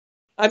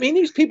I mean,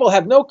 these people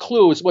have no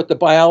clue as what the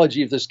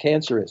biology of this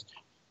cancer is.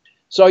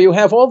 So you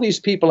have all these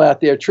people out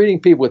there treating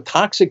people with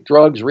toxic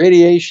drugs,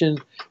 radiation,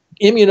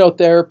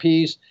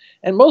 immunotherapies,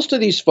 and most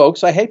of these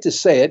folks, I hate to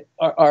say it,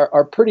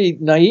 are pretty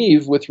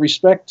naive with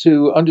respect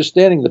to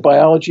understanding the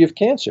biology of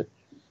cancer.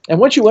 And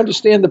once you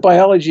understand the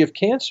biology of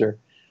cancer,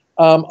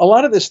 a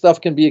lot of this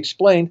stuff can be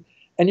explained,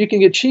 and you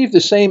can achieve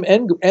the same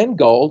end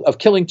goal of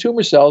killing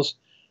tumor cells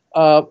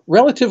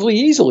relatively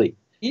easily.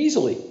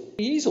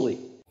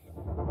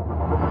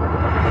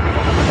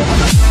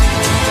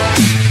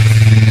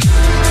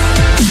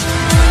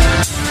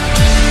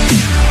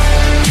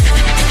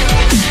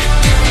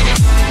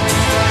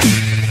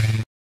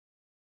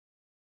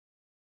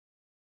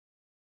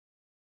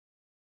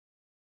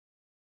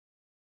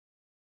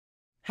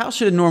 How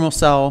should a normal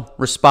cell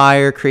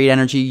respire, create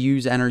energy,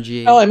 use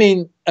energy? Well, I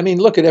mean,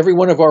 look at every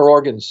one of our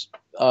organs.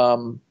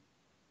 The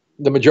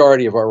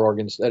majority of our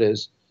organs, that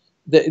is,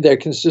 they're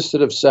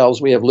consisted of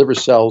cells. We have liver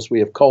cells, we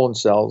have colon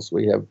cells,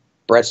 we have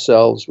breast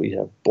cells, we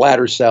have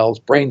bladder cells,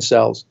 brain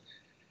cells.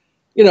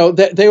 You know,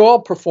 they all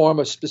perform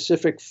a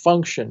specific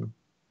function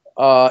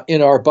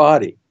in our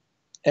body,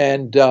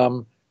 and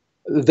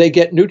they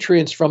get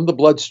nutrients from the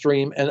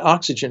bloodstream and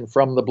oxygen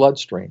from the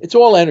bloodstream. It's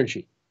all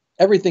energy.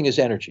 Everything is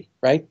energy,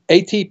 right?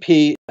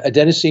 ATP,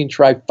 adenosine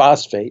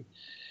triphosphate,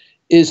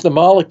 is the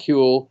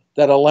molecule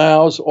that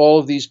allows all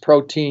of these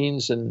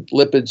proteins and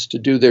lipids to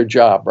do their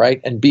job,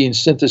 right? And being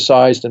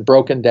synthesized and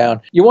broken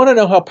down. You want to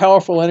know how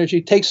powerful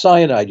energy? Take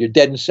cyanide. You're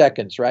dead in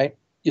seconds, right?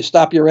 You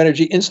stop your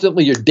energy,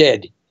 instantly you're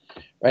dead,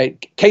 right?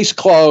 Case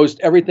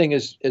closed, everything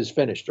is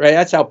finished, right?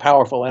 That's how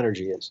powerful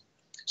energy is.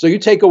 So you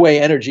take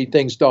away energy,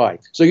 things die.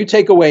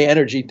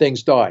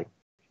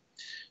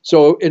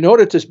 So in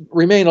order to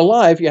remain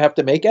alive, you have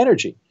to make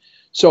energy.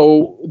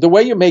 So the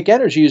way you make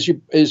energy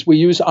is we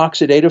use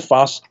oxidative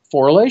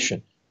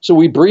phosphorylation. So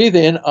we breathe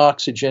in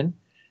oxygen,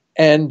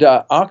 and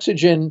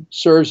oxygen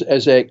serves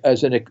as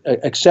an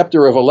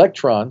acceptor of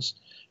electrons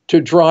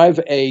to drive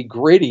a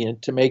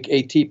gradient to make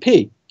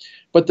ATP.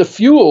 But the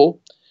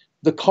fuel,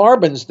 the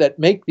carbons that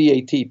make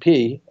the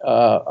ATP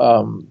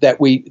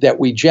that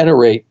we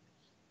generate,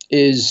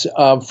 is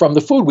from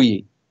the food we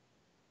eat.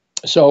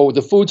 So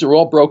the foods are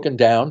all broken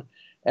down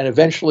and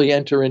eventually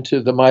enter into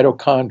the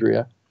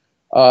mitochondria,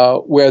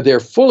 where they're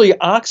fully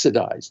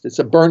oxidized. It's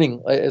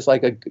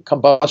like a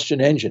combustion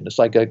engine. It's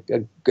like a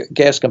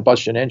gas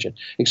combustion engine,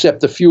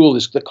 except the fuel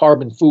is the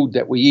carbon food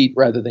that we eat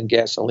rather than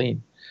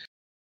gasoline.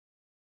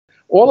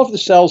 All of the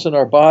cells in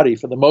our body,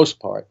 for the most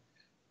part,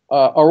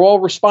 are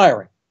all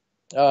respiring.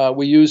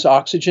 We use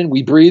oxygen,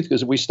 we breathe,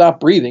 because if we stop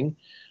breathing,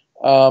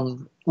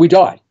 we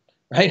die,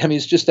 right? I mean,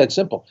 it's just that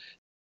simple.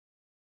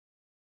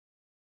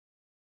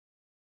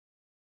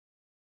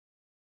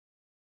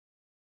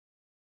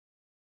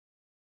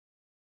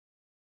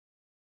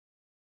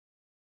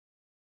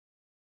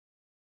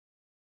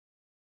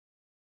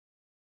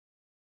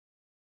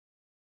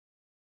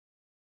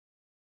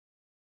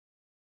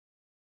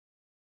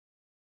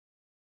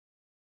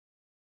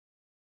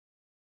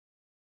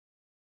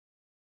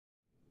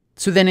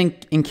 So then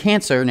in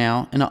cancer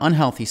now, in an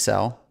unhealthy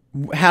cell,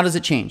 how does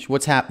it change?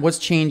 What's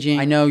changing?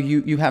 I know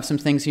you have some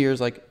things here,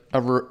 like a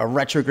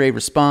retrograde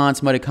response,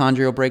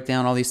 mitochondrial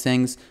breakdown, all these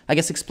things. I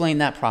guess explain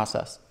that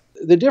process.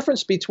 The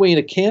difference between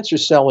a cancer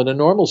cell and a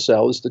normal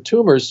cell is the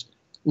tumors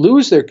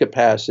lose their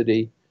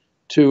capacity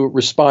to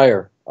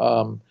respire.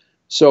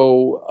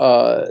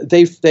 So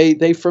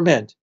they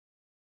ferment.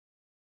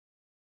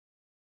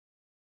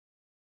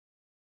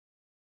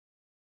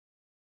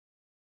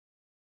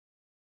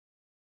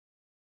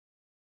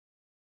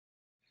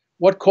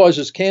 What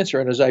causes cancer?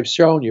 And as I've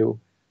shown you,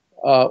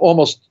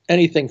 almost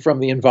anything from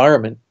the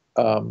environment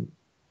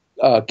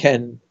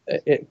can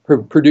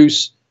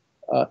produce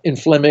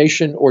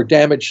inflammation or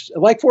damage.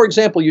 Like, for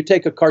example, you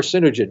take a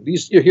carcinogen.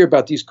 You hear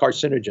about these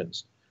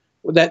carcinogens.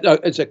 That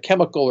it's a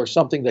chemical or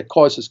something that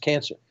causes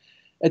cancer.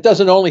 It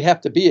doesn't only have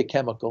to be a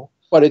chemical,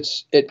 but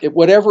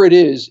whatever it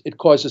is, it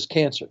causes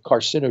cancer,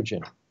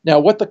 carcinogen.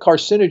 Now, what the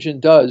carcinogen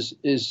does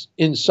is,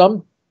 in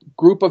some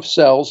group of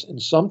cells,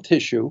 in some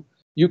tissue,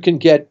 you can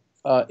get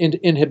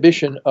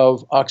inhibition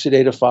of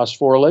oxidative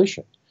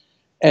phosphorylation.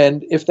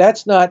 And if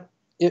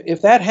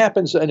that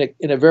happens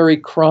in a very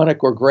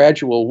chronic or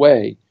gradual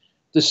way,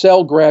 the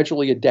cell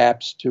gradually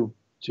adapts to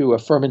a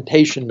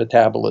fermentation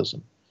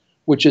metabolism,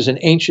 which is an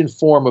ancient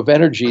form of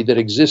energy that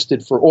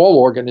existed for all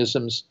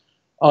organisms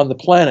on the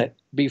planet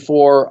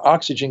before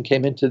oxygen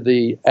came into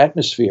the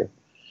atmosphere.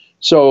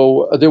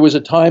 So there was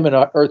a time in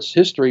our Earth's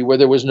history where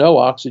there was no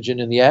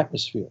oxygen in the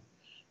atmosphere.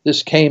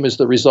 This came as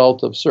the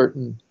result of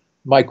certain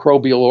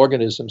microbial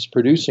organisms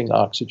producing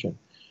oxygen,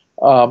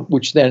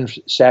 which then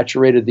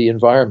saturated the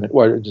environment.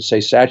 Or to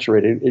say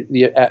saturated,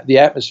 the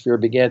atmosphere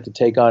began to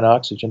take on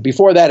oxygen.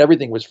 Before that,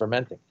 everything was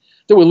fermenting.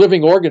 There were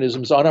living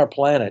organisms on our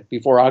planet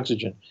before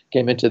oxygen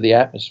came into the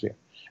atmosphere.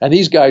 And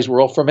these guys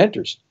were all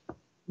fermenters.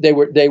 They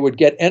would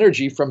get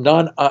energy from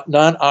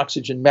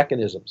non-oxygen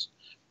mechanisms.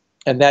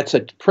 And that's a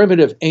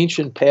primitive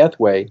ancient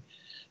pathway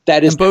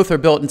that is... And both are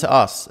built into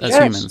us as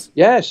humans.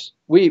 Yes,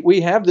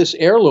 we have this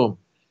heirloom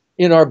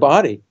in our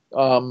body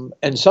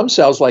And some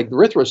cells, like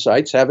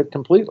erythrocytes, have it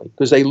completely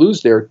because they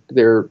lose their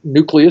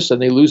nucleus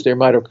and they lose their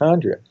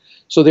mitochondria.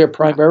 So they're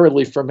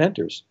primarily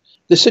fermenters.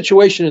 The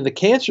situation in the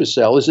cancer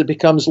cell is it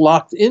becomes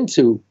locked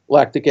into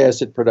lactic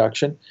acid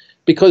production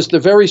because the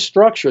very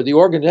structure, the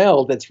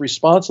organelle that's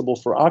responsible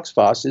for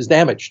OXPHOS, is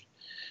damaged.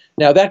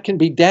 Now, that can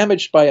be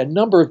damaged by a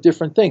number of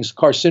different things.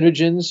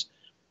 Carcinogens,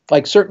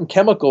 like certain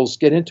chemicals,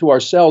 get into our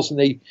cells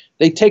and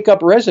they take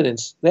up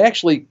residence. They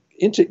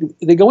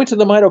go into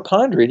the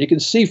mitochondria, and you can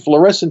see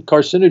fluorescent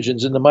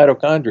carcinogens in the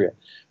mitochondria.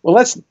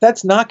 Well,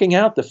 that's knocking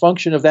out the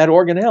function of that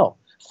organelle,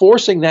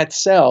 forcing that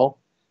cell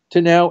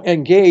to now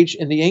engage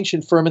in the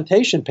ancient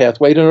fermentation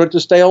pathway in order to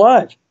stay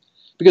alive.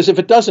 Because if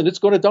it doesn't, it's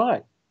going to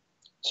die.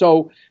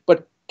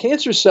 But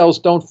cancer cells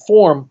don't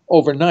form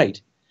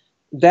overnight.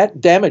 That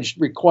damage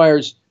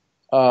requires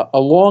a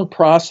long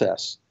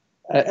process.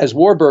 As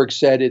Warburg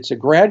said, it's a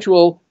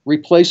gradual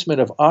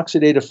replacement of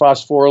oxidative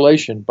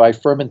phosphorylation by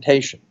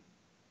fermentation.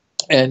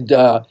 And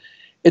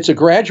it's a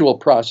gradual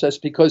process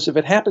because if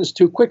it happens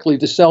too quickly,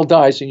 the cell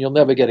dies and you'll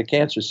never get a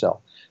cancer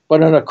cell.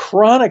 But on a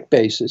chronic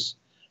basis,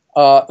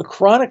 a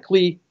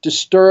chronically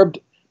disturbed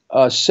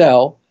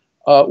cell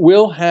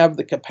will have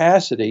the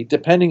capacity,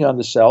 depending on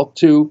the cell,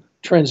 to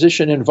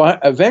transition and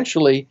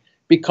eventually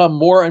become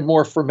more and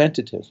more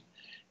fermentative.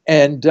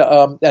 And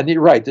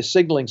you're right, the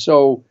signaling.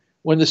 So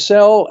when the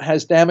cell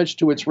has damage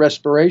to its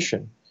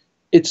respiration,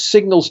 it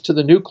signals to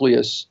the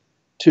nucleus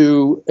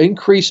to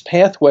increase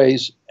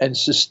pathways and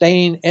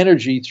sustain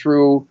energy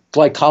through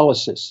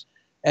glycolysis.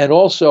 And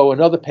also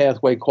another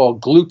pathway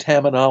called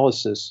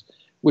glutaminolysis,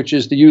 which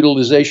is the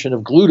utilization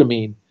of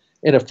glutamine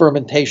in a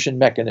fermentation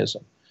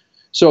mechanism.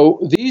 So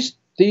these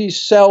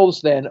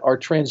cells then are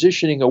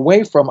transitioning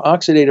away from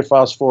oxidative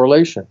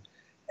phosphorylation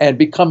and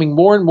becoming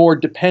more and more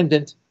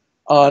dependent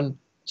on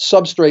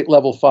substrate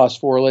level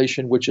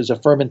phosphorylation, which is a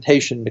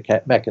fermentation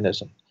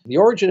mechanism. The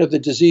origin of the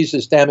disease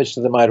is damage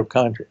to the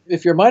mitochondria.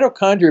 If your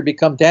mitochondria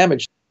become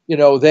damaged,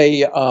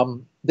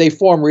 they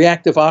form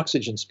reactive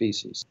oxygen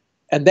species.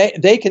 And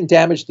they can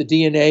damage the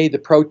DNA, the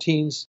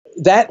proteins.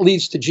 That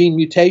leads to gene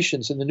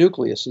mutations in the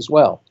nucleus as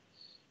well.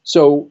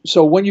 So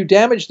when you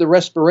damage the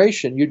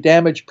respiration, you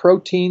damage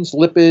proteins,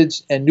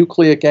 lipids, and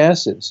nucleic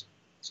acids,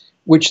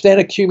 which then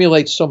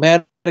accumulate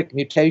somatic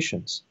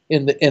mutations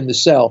in the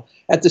cell.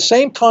 At the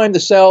same time, the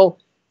cell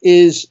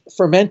is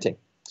fermenting.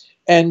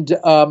 And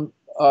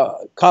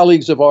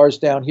colleagues of ours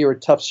down here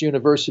at Tufts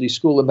University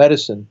School of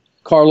Medicine,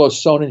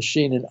 Carlos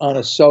Sonnenschein and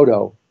Ana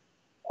Soto,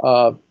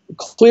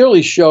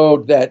 clearly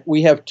showed that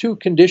we have two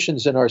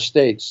conditions in our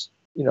states,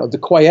 the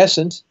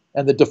quiescent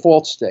and the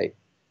default state.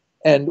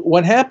 And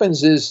what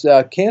happens is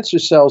cancer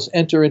cells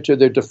enter into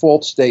their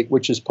default state,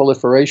 which is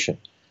proliferation.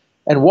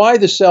 And why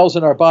the cells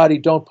in our body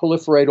don't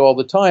proliferate all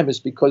the time is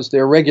because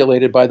they're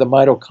regulated by the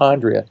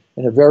mitochondria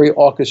in a very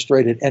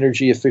orchestrated,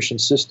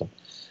 energy-efficient system.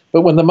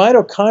 But when the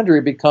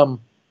mitochondria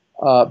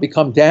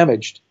become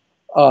damaged,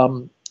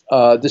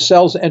 the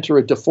cells enter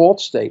a default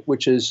state,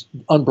 which is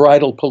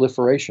unbridled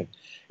proliferation.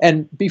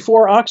 And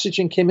before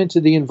oxygen came into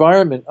the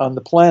environment on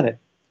the planet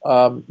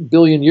a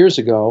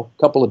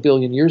couple of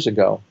billion years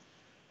ago,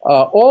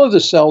 all of the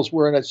cells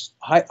were in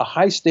a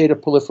high state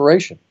of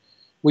proliferation.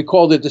 We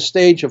called it the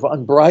stage of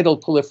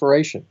unbridled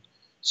proliferation.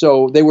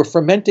 So they were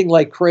fermenting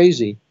like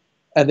crazy,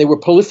 and they were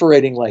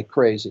proliferating like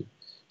crazy.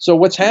 So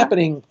what's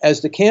happening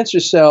as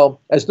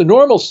the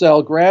normal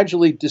cell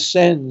gradually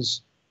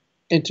descends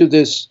into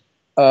this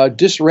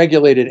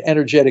dysregulated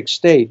energetic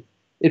state,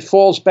 it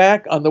falls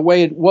back on the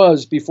way it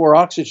was before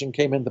oxygen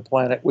came into the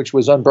planet, which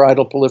was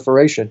unbridled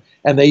proliferation,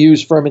 and they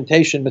use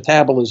fermentation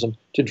metabolism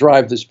to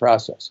drive this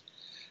process.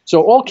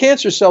 So all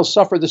cancer cells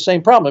suffer the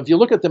same problem. If you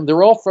look at them,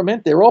 they're all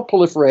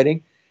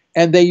proliferating,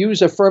 and they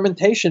use a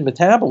fermentation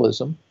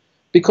metabolism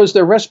because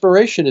their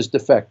respiration is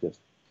defective.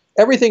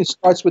 Everything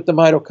starts with the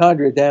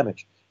mitochondria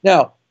damage.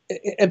 Now,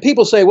 and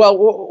people say, well,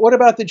 what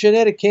about the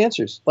genetic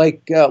cancers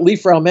like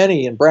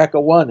Li-Fraumeni and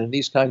BRCA1 and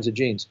these kinds of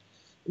genes?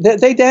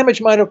 They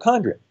damage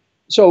mitochondria.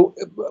 So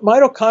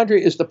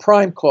mitochondria is the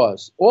prime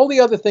cause. All the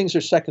other things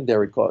are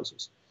secondary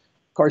causes.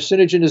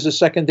 Carcinogen is a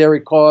secondary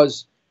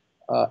cause.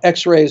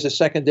 X-ray is a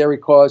secondary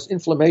cause.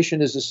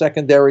 Inflammation is a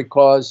secondary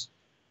cause.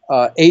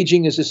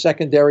 Aging is a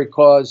secondary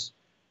cause.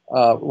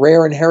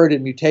 Rare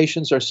inherited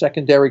mutations are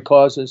secondary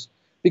causes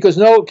because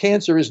no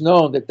cancer is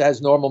known that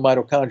has normal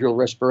mitochondrial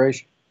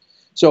respiration.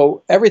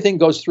 So everything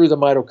goes through the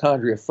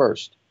mitochondria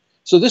first.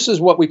 So this is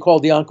what we call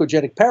the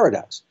oncogenic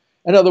paradox.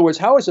 In other words,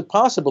 how is it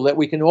possible that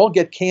we can all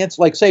get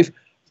cancer? Like, say,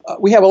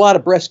 women have a lot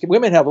of breast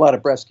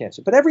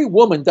cancer, but every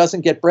woman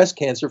doesn't get breast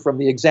cancer from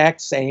the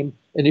exact same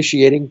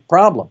initiating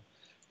problem.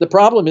 The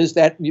problem is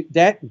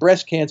that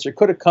breast cancer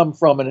could have come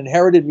from an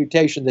inherited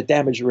mutation that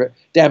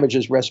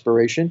damages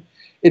respiration.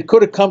 It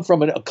could have come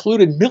from an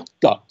occluded milk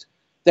duct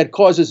that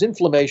causes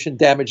inflammation,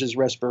 damages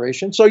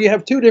respiration. So you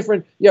have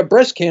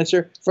breast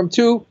cancer from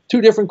two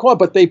different causes,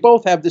 but they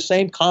both have the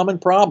same common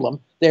problem.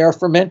 They are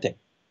fermenting.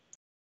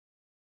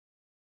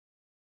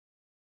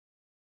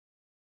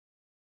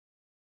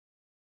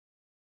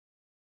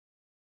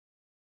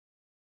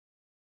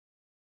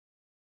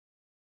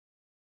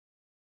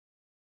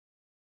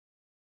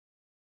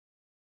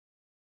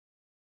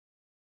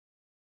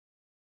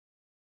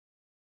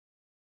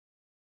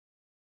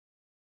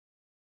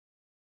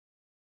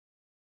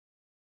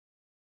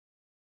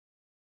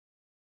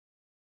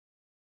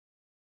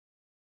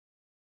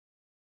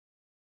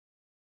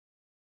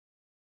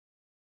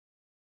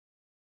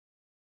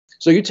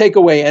 So you take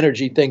away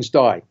energy, things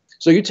die.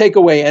 So you take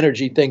away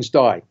energy, things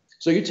die.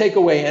 So you take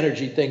away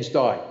energy, things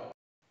die.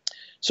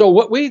 So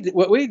what we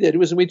did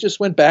was we just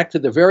went back to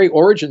the very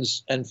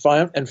origins and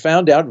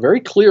found out very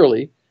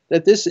clearly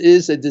that this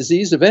is a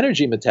disease of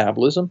energy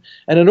metabolism.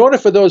 And in order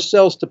for those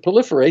cells to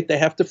proliferate, they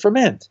have to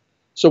ferment.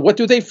 So what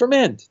do they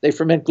ferment? They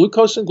ferment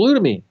glucose and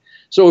glutamine.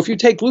 So if you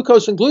take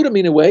glucose and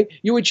glutamine away,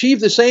 you achieve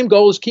the same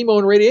goal as chemo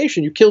and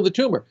radiation. You kill the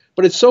tumor.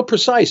 But it's so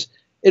precise.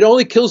 It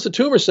only kills the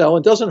tumor cell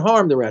and doesn't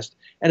harm the rest.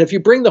 And if you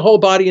bring the whole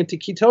body into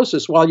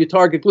ketosis while you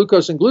target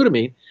glucose and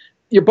glutamine,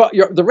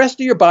 the rest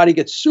of your body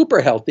gets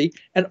super healthy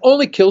and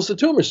only kills the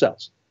tumor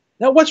cells.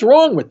 Now, what's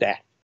wrong with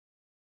that?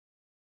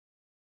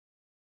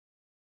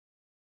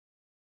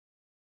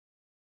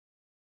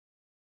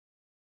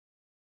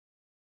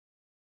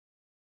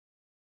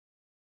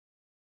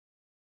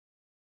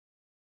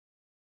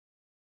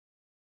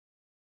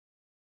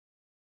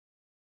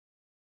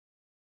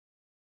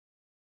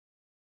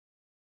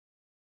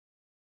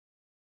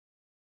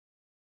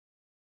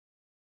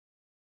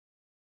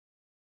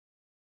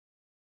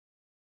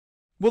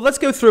 Well, let's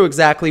go through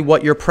exactly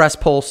what your press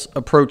pulse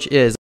approach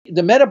is.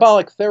 The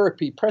metabolic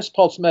therapy, press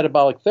pulse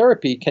metabolic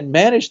therapy, can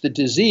manage the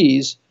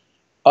disease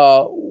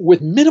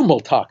with minimal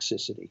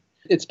toxicity.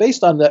 It's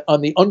based on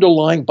the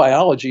underlying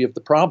biology of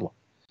the problem.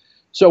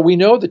 So we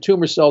know the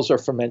tumor cells are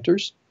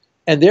fermenters,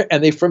 and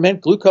they ferment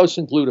glucose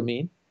and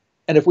glutamine.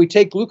 And if we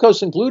take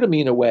glucose and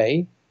glutamine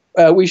away,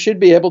 we should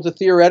be able to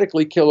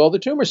theoretically kill all the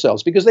tumor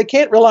cells because they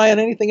can't rely on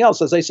anything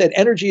else. As I said,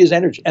 energy is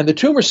energy. And the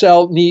tumor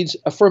cell needs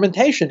a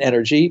fermentation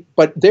energy,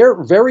 but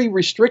they're very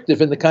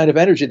restrictive in the kind of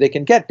energy they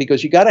can get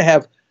because you got to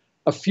have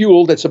a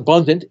fuel that's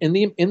abundant in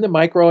the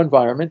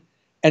microenvironment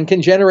and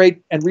can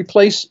generate and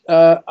replace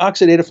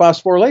oxidative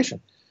phosphorylation.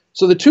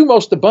 So the two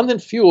most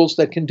abundant fuels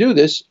that can do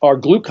this are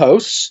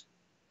glucose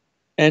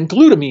and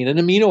glutamine, an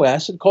amino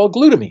acid called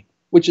glutamine,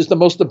 which is the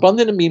most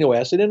abundant amino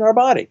acid in our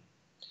body.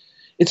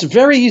 It's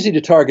very easy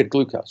to target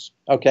glucose,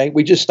 okay?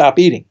 We just stop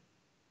eating,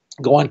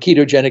 go on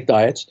ketogenic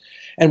diets.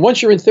 And once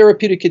you're in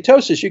therapeutic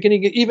ketosis, you can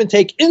even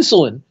take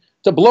insulin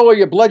to blow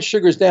your blood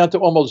sugars down to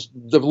almost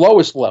the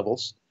lowest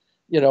levels,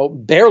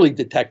 barely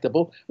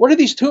detectable. What are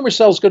these tumor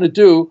cells going to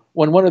do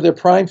when one of their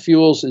prime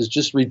fuels is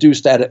just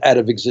reduced out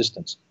of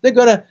existence? They're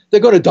going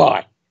to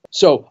die.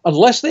 So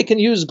unless they can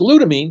use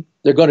glutamine,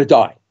 they're going to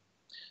die.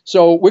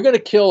 So we're going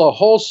to kill a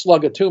whole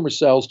slug of tumor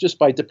cells just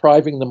by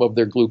depriving them of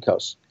their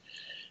glucose.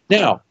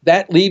 Now,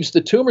 that leaves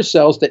the tumor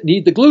cells that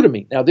need the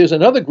glutamine. Now, there's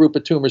another group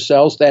of tumor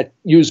cells that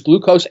use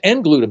glucose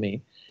and glutamine.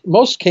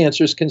 Most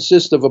cancers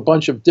consist of a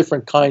bunch of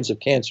different kinds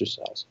of cancer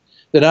cells.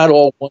 They're not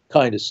all one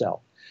kind of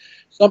cell.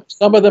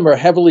 Some of them are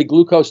heavily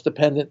glucose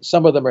dependent.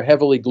 Some of them are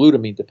heavily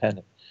glutamine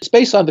dependent. It's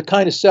based on the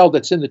kind of cell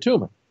that's in the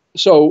tumor.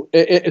 So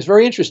it's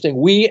very interesting.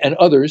 We and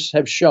others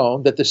have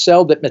shown that the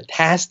cell that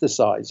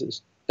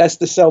metastasizes, that's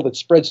the cell that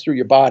spreads through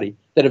your body,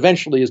 that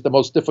eventually is the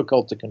most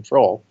difficult to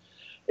control,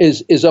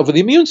 is of the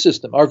immune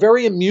system. Our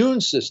very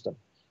immune system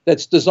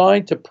that's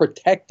designed to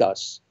protect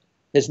us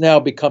has now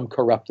become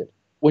corrupted.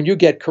 When you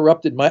get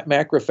corrupted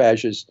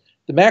macrophages,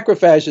 the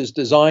macrophage is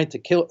designed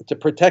to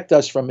protect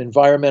us from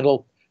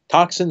environmental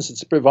toxins.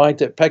 It's designed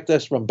to protect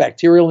us from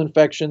bacterial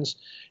infections.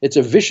 It's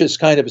a vicious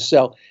kind of a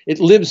cell. It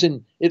lives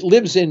in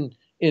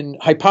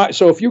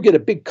so if you get a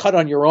big cut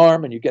on your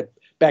arm and you get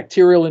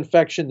bacterial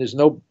infection, there's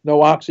no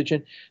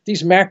oxygen,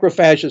 these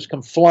macrophages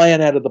come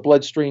flying out of the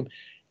bloodstream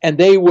and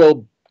they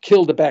will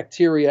kill the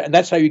bacteria, and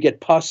that's how you get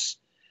pus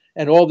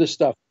and all this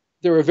stuff.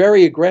 They're a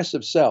very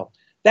aggressive cell.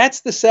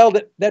 That's the cell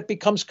that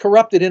becomes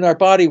corrupted in our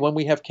body when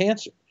we have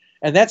cancer.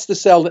 And that's the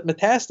cell that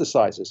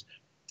metastasizes,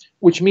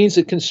 which means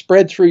it can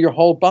spread through your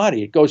whole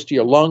body. It goes to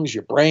your lungs,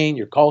 your brain,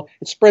 your colon.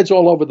 It spreads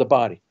all over the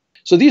body.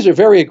 So these are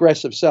very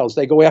aggressive cells.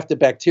 They go after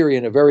bacteria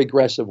in a very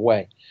aggressive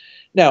way.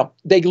 Now,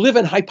 they live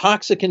in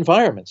hypoxic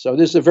environments. So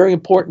this is a very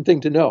important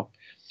thing to know.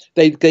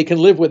 They can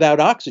live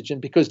without oxygen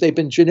because they've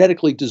been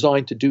genetically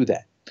designed to do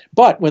that.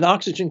 But when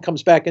oxygen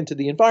comes back into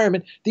the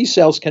environment, these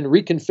cells can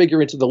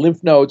reconfigure into the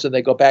lymph nodes and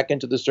they go back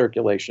into the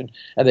circulation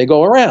and they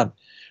go around.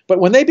 But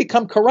when they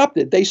become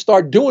corrupted, they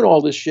start doing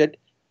all this shit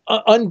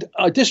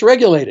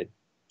dysregulated.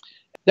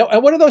 Now,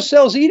 and what are those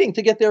cells eating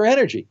to get their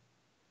energy?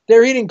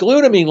 They're eating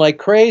glutamine like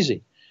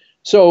crazy.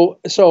 So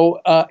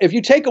if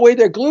you take away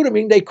their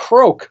glutamine, they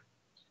croak.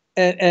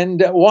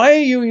 And why are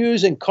you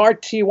using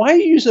CAR-T? Why are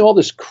you using all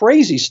this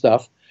crazy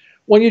stuff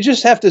when you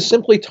just have to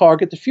simply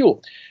target the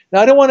fuel? Now,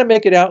 I don't want to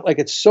make it out like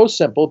it's so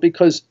simple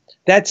because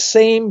that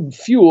same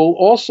fuel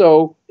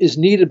also is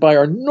needed by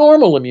our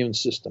normal immune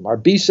system, our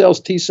B cells,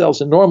 T cells,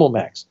 and normal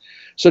max.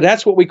 So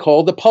that's what we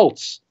call the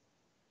pulse.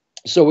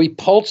 So we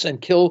pulse and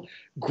kill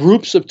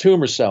groups of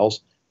tumor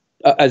cells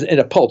as in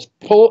a pulse,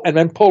 pull and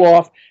then pull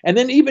off, and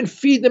then even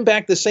feed them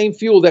back the same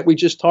fuel that we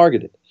just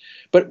targeted.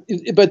 But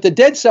the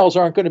dead cells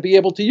aren't going to be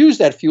able to use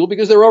that fuel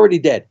because they're already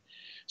dead.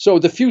 So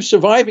the few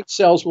surviving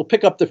cells will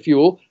pick up the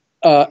fuel,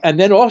 And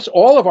then also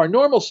all of our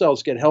normal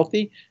cells get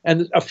healthy,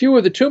 and a few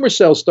of the tumor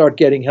cells start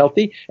getting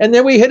healthy, and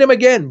then we hit them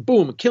again,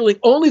 boom, killing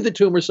only the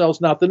tumor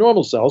cells, not the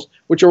normal cells,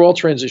 which are all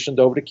transitioned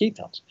over to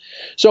ketones.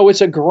 So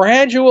it's a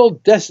gradual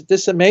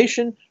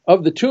decimation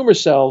of the tumor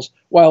cells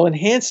while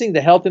enhancing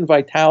the health and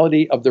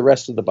vitality of the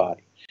rest of the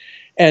body.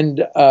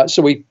 And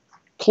so we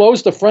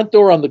close the front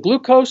door on the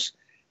glucose,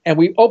 and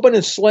we open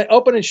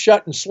and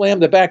shut and slam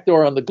the back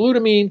door on the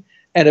glutamine,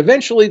 and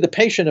eventually the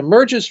patient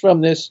emerges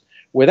from this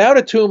without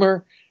a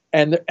tumor,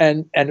 and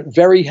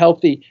very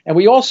healthy. And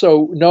we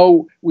also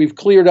know we've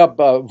cleared up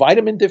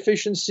vitamin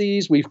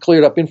deficiencies. We've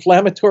cleared up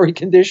inflammatory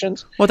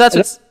conditions. Well, that's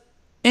what's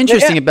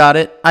interesting about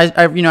it.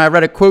 I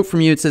read a quote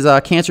from you. It says,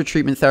 cancer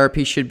treatment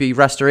therapy should be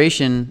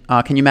restoration.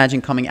 Can you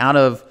imagine coming out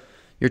of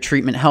your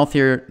treatment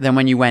healthier than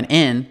when you went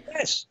in?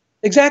 Yes,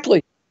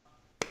 exactly.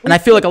 And I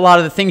feel like a lot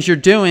of the things you're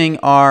doing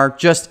are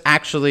just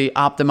actually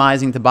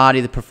optimizing the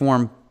body to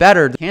perform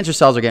better. The cancer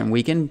cells are getting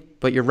weakened,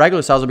 but your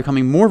regular cells are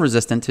becoming more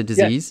resistant to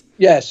disease.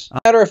 Yes.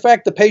 Matter of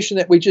fact, the patient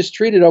that we just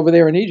treated over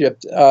there in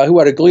Egypt, who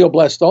had a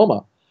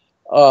glioblastoma,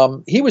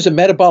 he was a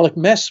metabolic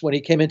mess when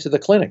he came into the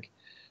clinic.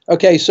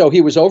 Okay, so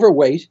he was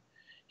overweight.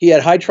 He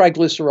had high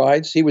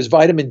triglycerides. He was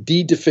vitamin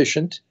D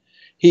deficient.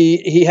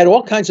 He had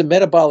all kinds of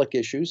metabolic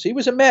issues. He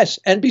was a mess.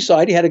 And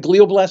beside, he had a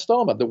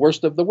glioblastoma, the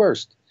worst of the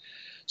worst.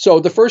 So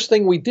the first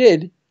thing we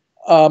did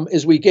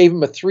is we gave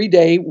him a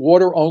 3-day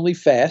water-only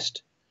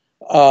fast,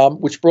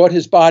 which brought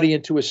his body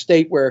into a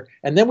state where,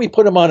 and then we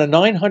put him on a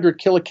 900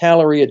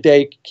 kilocalorie a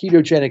day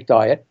ketogenic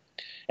diet,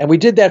 and we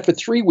did that for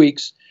 3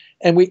 weeks,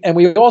 and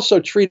we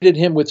also treated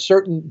him with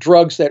certain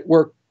drugs that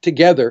work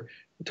together,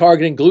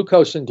 targeting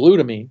glucose and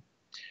glutamine,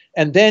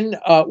 and then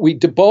we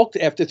debulked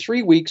after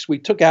 3 weeks. We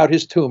took out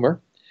his tumor.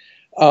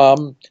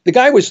 The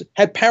guy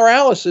had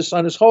paralysis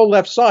on his whole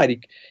left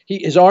side.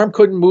 His arm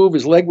couldn't move.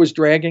 His leg was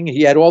dragging.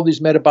 He had all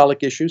these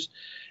metabolic issues.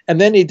 And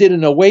then he did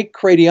an awake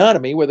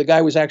craniotomy where the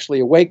guy was actually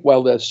awake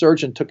while the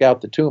surgeon took out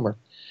the tumor.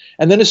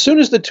 And then as soon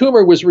as the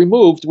tumor was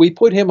removed, we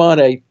put him on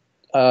a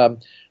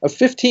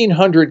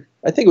 1,500,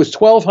 I think it was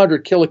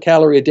 1,200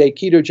 kilocalorie a day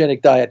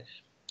ketogenic diet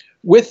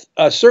with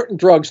certain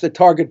drugs that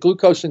target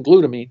glucose and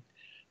glutamine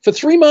for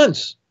 3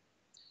 months.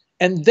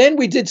 And then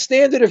we did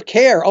standard of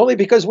care only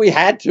because we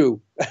had to.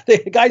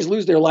 The guys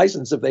lose their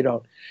license if they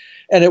don't.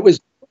 And it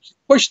was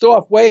pushed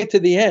off way to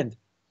the end.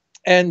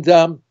 And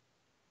the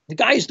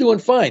guy's doing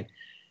fine.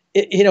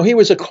 He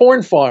was a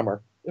corn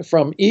farmer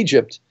from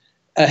Egypt,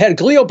 had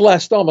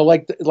glioblastoma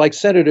like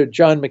Senator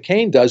John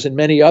McCain does and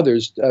many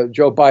others,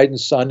 Joe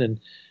Biden's son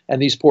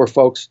and these poor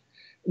folks.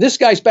 This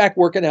guy's back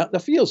working out in the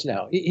fields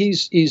now.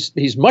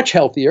 He's much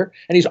healthier,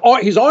 and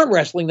he's arm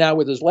wrestling now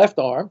with his left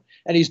arm,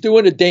 and he's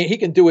doing he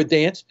can do a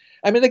dance.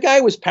 I mean, the guy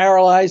was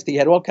paralyzed. He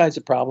had all kinds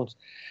of problems,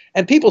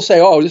 and people say,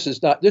 "Oh, this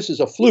is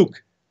a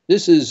fluke.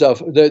 This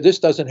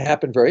doesn't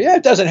happen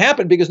it doesn't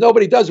happen because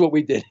nobody does what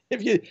we did.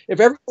 If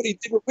everybody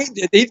did what we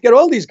did, he'd get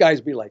all these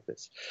guys be like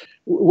this."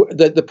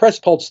 The press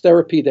pulse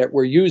therapy that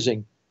we're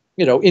using,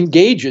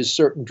 engages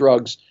certain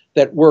drugs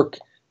that work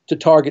to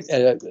target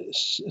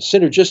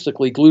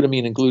synergistically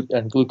glutamine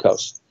and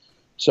glucose.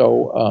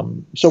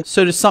 So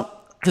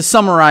to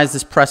summarize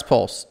this press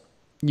pulse,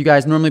 you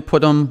guys normally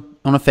put them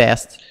on a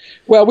fast.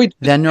 Well,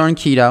 then they're on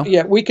keto.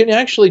 Yeah, we can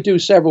actually do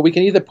several. We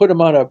can either put them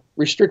on a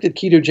restricted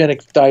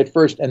ketogenic diet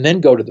first and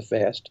then go to the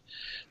fast.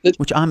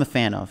 Which I'm a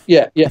fan of.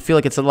 Yeah. I feel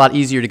like it's a lot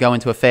easier to go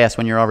into a fast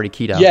when you're already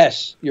keto.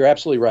 Yes, you're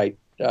absolutely right.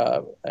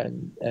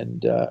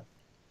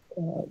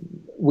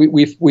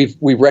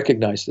 We've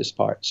recognized this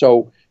part.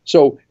 So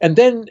and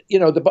then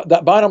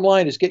the bottom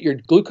line is get your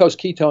glucose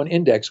ketone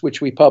index,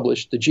 which we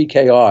published, the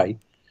GKI,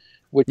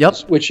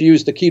 which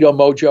used the Keto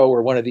Mojo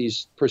or one of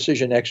these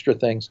Precision Extra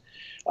things.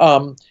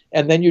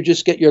 And then you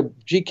just get your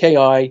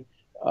GKI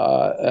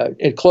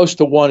as close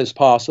to 1 as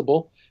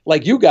possible.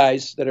 Like you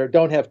guys that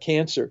don't have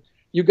cancer,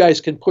 you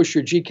guys can push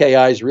your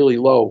GKIs really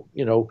low.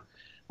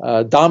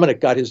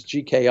 Dominic got his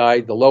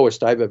GKI the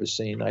lowest I've ever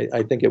seen.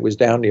 I think it was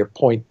down near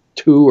 0.2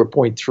 or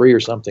 0.3 or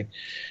something.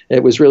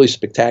 It was really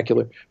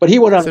spectacular. But he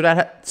went on.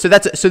 So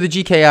the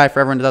GKI,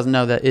 for everyone that doesn't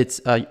know, that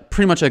it's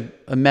pretty much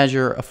a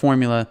measure, a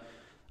formula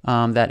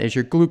that is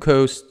your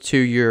glucose to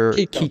your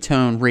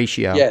ketone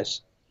ratio. Yes.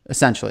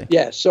 Essentially.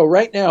 Yes. So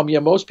right now,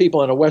 most people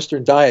on a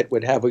Western diet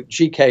would have a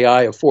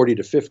GKI of 40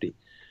 to 50,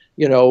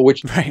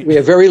 which right. We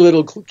have very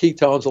little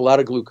ketones, a lot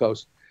of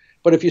glucose.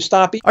 But if you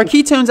stop eating... Are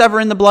ketones ever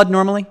in the blood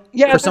normally?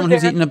 Yeah. For someone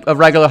who's eating a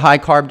regular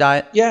high-carb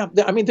diet? Yeah.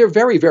 I mean, they're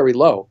very, very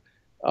low.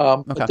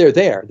 But they're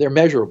there. They're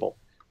measurable.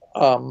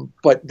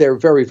 But they're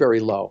very, very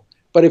low.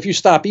 But if you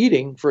stop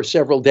eating for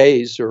several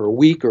days or a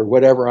week or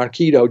whatever on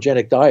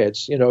ketogenic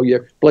diets,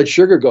 your blood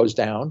sugar goes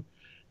down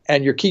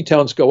and your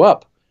ketones go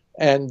up.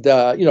 And,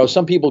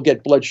 some people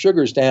get blood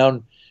sugars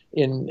down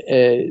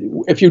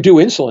if you do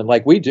insulin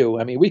like we do.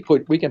 I mean, we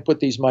can put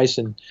these mice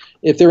in,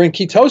 if they're in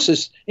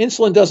ketosis,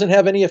 insulin doesn't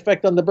have any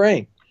effect on the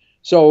brain.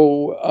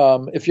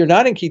 So if you're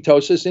not in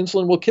ketosis,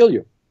 insulin will kill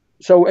you.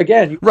 So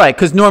again, right,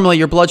 because normally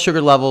your blood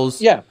sugar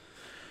levels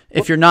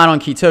if you're not on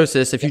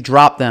ketosis, if you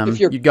drop them,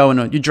 you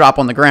drop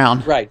on the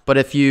ground. Right. But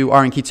if you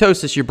are in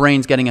ketosis, your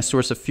brain's getting a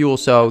source of fuel,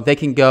 so they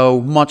can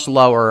go much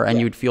lower and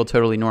you would feel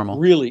totally normal.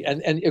 Really,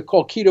 and it's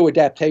called keto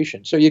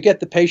adaptation. So you get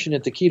the patient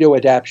into keto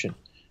adaptation.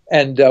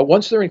 And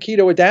once they're in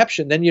keto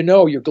adaptation, then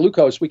your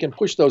glucose, we can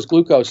push those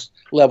glucose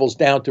levels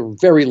down to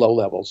very low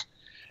levels.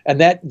 And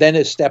that then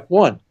is step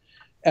one.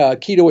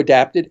 Keto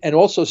adapted, and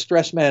also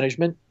stress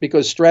management,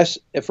 because stress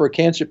for a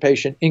cancer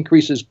patient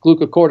increases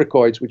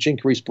glucocorticoids, which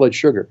increase blood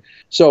sugar.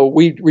 So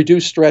we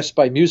reduce stress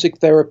by music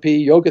therapy,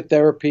 yoga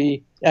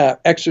therapy,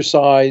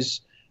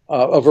 exercise,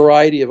 a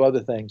variety of other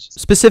things.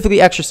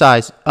 Specifically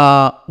exercise,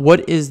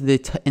 what is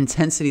the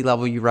intensity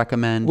level you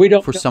recommend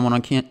for someone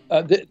on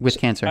with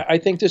cancer? I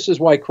think this is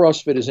why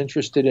CrossFit is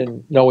interested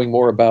in knowing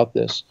more about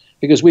this,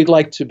 because we'd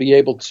like to be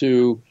able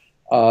to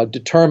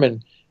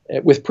determine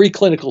with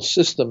preclinical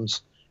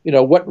systems,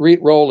 what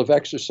role of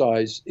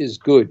exercise is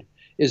good.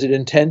 Is it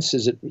intense?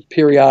 Is it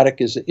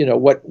periodic? Is it,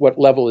 what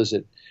level is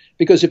it?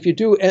 Because if you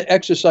do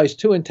exercise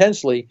too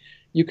intensely,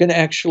 you can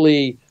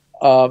actually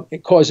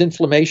cause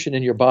inflammation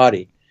in your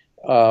body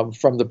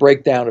from the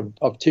breakdown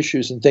of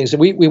tissues and things. And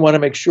we want to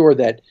make sure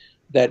that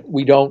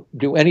we don't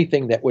do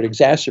anything that would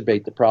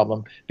exacerbate the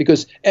problem,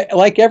 because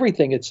like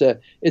everything, it's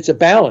a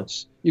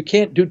balance. You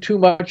can't do too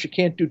much. You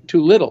can't do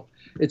too little.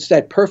 It's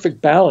that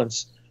perfect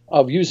balance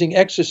of using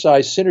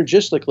exercise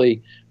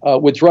synergistically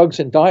with drugs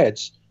and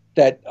diets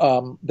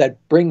that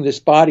bring this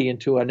body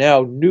into a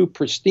now new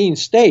pristine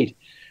state,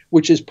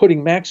 which is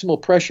putting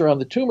maximal pressure on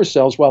the tumor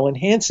cells while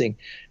enhancing,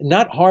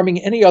 not harming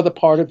any other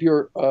part of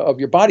your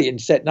body.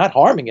 Instead, not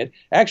harming it,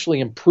 actually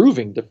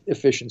improving the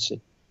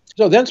efficiency.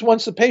 So then,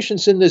 once the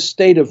patient's in this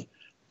state of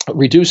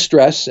reduced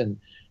stress and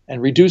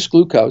reduced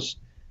glucose,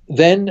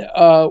 then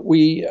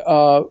we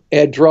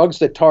add drugs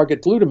that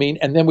target glutamine,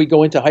 and then we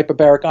go into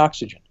hyperbaric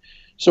oxygen.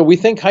 So we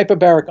think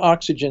hyperbaric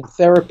oxygen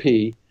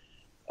therapy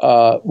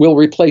will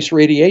replace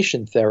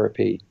radiation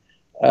therapy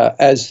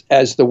as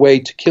the way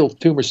to kill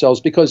tumor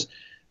cells, because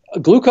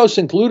glucose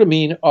and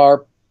glutamine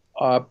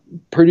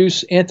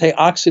produce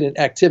antioxidant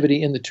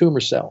activity in the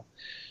tumor cell.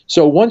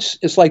 So once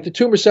it's like the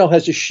tumor cell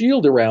has a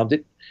shield around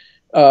it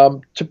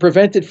to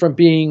prevent it from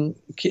being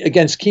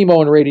against chemo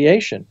and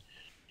radiation.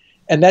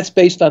 And that's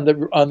based on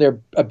their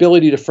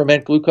ability to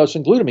ferment glucose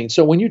and glutamine.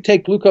 So when you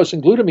take glucose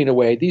and glutamine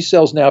away, these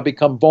cells now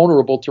become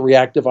vulnerable to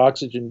reactive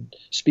oxygen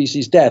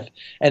species death.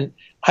 And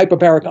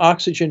hyperbaric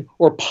oxygen,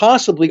 or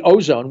possibly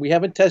ozone, we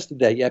haven't tested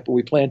that yet, but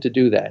we plan to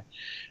do that.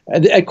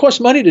 And it costs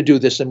money to do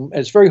this, and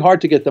it's very hard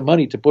to get the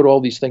money to put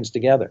all these things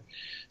together.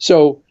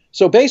 So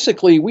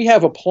basically, we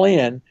have a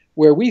plan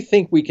where we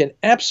think we can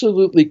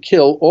absolutely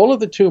kill all of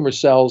the tumor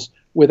cells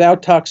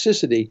without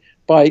toxicity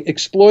by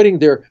exploiting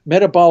their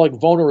metabolic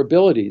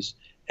vulnerabilities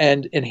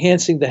and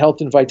enhancing the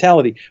health and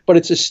vitality. But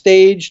it's a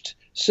staged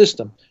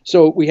system.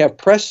 So we have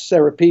press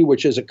therapy,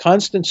 which is a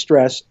constant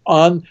stress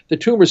on the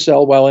tumor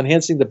cell while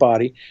enhancing the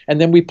body. And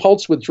then we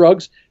pulse with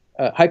drugs,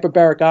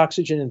 hyperbaric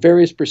oxygen, and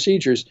various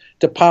procedures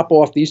to pop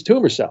off these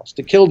tumor cells,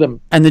 to kill them.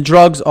 And the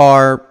drugs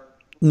are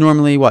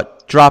normally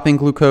what? Dropping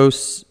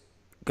glucose,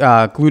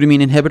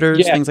 glutamine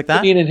inhibitors, things like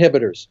that? Glutamine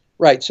inhibitors.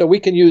 Right. So we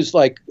can use,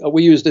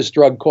 we use this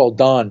drug called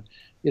DON,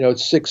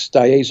 it's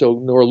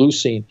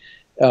 6-diazonorleucine.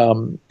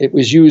 It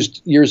was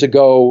used years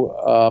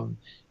ago,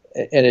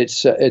 and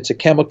it's a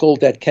chemical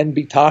that can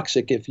be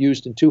toxic if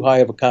used in too high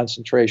of a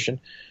concentration.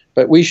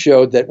 But we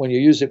showed that when you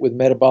use it with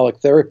metabolic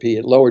therapy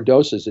at lower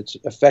doses, it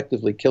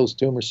effectively kills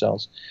tumor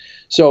cells.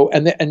 So,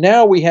 and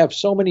now we have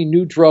so many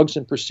new drugs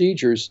and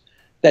procedures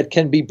that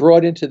can be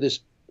brought into this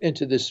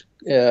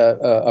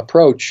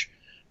approach,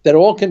 that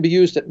all can be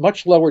used at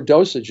much lower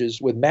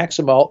dosages with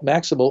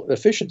maximal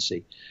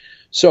efficiency.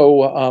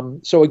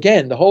 So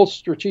again, the whole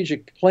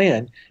strategic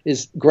plan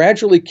is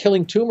gradually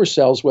killing tumor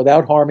cells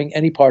without harming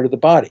any part of the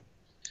body.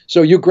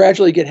 So you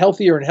gradually get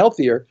healthier and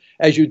healthier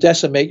as you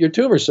decimate your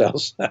tumor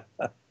cells.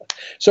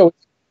 So,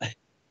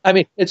 I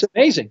mean, it's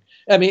amazing.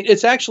 I mean,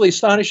 it actually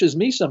astonishes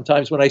me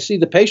sometimes when I see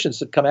the patients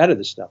that come out of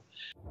this stuff.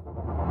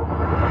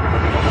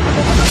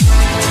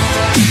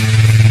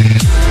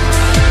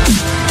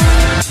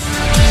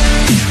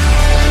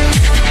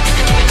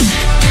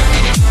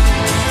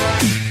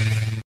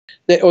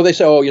 They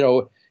say,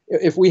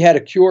 if we had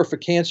a cure for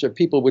cancer,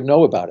 people would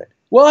know about it.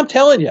 Well, I'm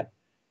telling you,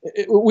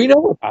 we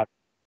know about it.